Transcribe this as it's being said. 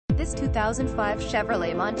This 2005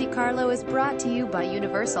 Chevrolet Monte Carlo is brought to you by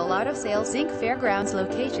Universal Auto Sales Inc. Fairgrounds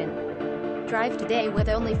location. Drive today with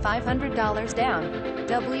only $500 down.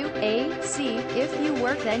 WAC, if you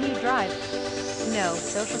work then you drive. No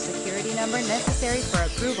Social Security number necessary for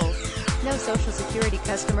approval. No Social Security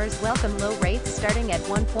customers welcome. Low rates starting at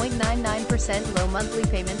 1.99%. Low monthly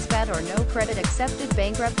payments. Bad or no credit accepted.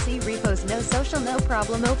 Bankruptcy repos. No social, no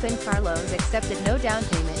problem. Open car loans accepted. No down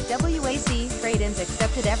payment. WAC, trade-ins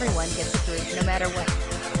accepted. Everyone gets approved no matter what.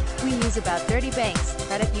 We use about 30 banks,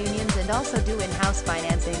 credit unions and also do in-house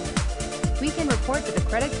financing. We can report to the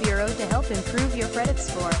credit bureau to help improve your credit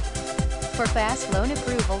score. For fast loan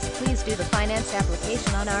approvals, please do the finance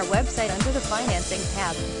application on our website under the Financing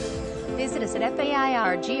tab. Visit us at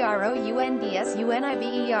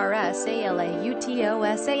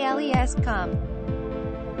fairgroundsrd.com.